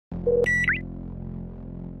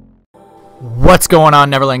What's going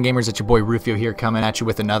on, Neverland Gamers? It's your boy Rufio here, coming at you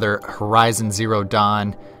with another Horizon Zero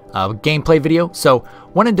Dawn gameplay video. So,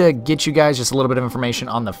 wanted to get you guys just a little bit of information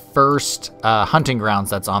on the first hunting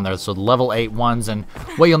grounds that's on there. So, the level 8 ones and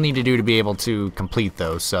what you'll need to do to be able to complete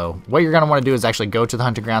those. So, what you're going to want to do is actually go to the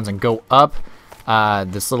hunting grounds and go up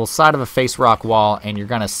this little side of a face rock wall, and you're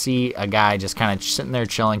going to see a guy just kind of sitting there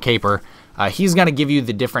chilling, Caper. He's going to give you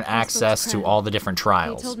the different access to all the different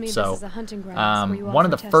trials. So, one of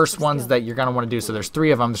the first ones that you're going to want to do, so there's 3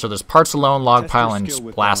 of them. So there's Parts Alone, Log Pile, and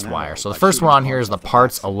Blast Wire. So the first one on here is the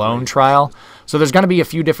Parts Alone trial. So there's going to be a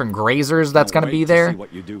few different grazers that's going to be there.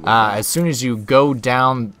 As soon as you go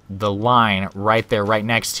down the line right there, right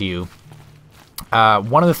next to you,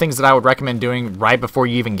 one of the things that I would recommend doing right before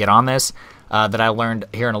you even get on this, that I learned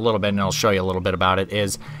here in a little bit, and I'll show you a little bit about it,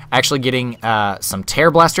 is actually getting some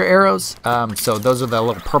Tear Blaster arrows. So those are the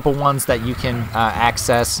little purple ones that you can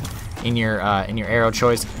access in your arrow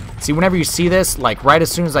choice. See, whenever you see this, like right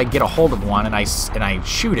as soon as I get a hold of one and I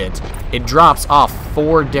shoot it, it drops off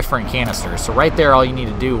 4 different canisters. So right there, all you need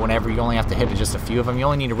to do whenever you only have to hit just a few of them, you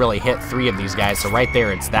only need to really hit 3 of these guys. So right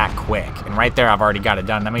there, it's that quick. And right there, I've already got it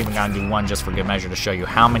done. I'm even going to do one just for good measure to show you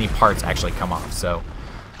how many parts actually come off. So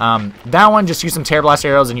that one, just use some Tear Blast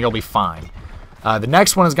arrows and you'll be fine. The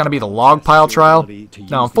next one is going to be the Log Pile trial.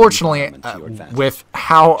 Now, unfortunately, with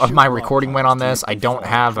how my recording went on this, I don't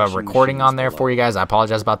have a recording on there for you guys. I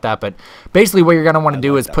apologize about that. But basically, what you're going to want to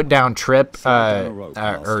do is put down trip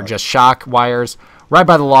or just shock wires right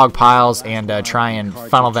by the log piles and try and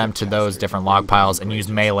funnel them to those different log piles and use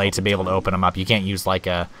melee to be able to open them up. You can't use like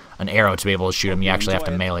an arrow to be able to shoot them. You actually have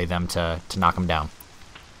to melee them to knock them down.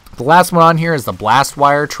 The last one on here is the Blast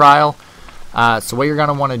Wire trial. So what you're going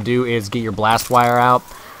to want to do is get your blast wire out.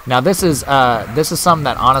 Now this is something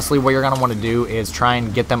that honestly what you're going to want to do is try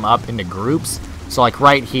and get them up into groups. So like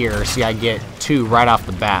right here, see, I get 2 right off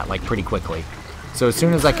the bat, like pretty quickly. So as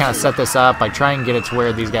soon as I kind of set this up, I try and get it to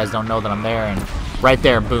where these guys don't know that I'm there, and right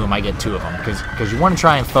there, boom, I get 2 of them. Because you want to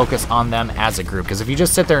try and focus on them as a group. Because if you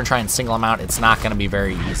just sit there and try and single them out, it's not going to be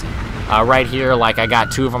very easy. Right here, like I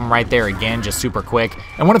got 2 of them right there again, just super quick.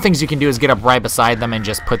 And one of the things you can do is get up right beside them and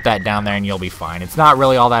just put that down there and you'll be fine. It's not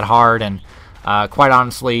really all that hard, and quite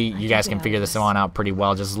honestly, you guys can figure this one out pretty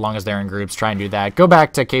well just as long as they're in groups. Try and do that. Go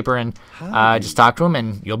back to Caper and just talk to them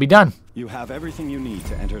and you'll be done. You have everything you need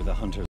to enter the hunter.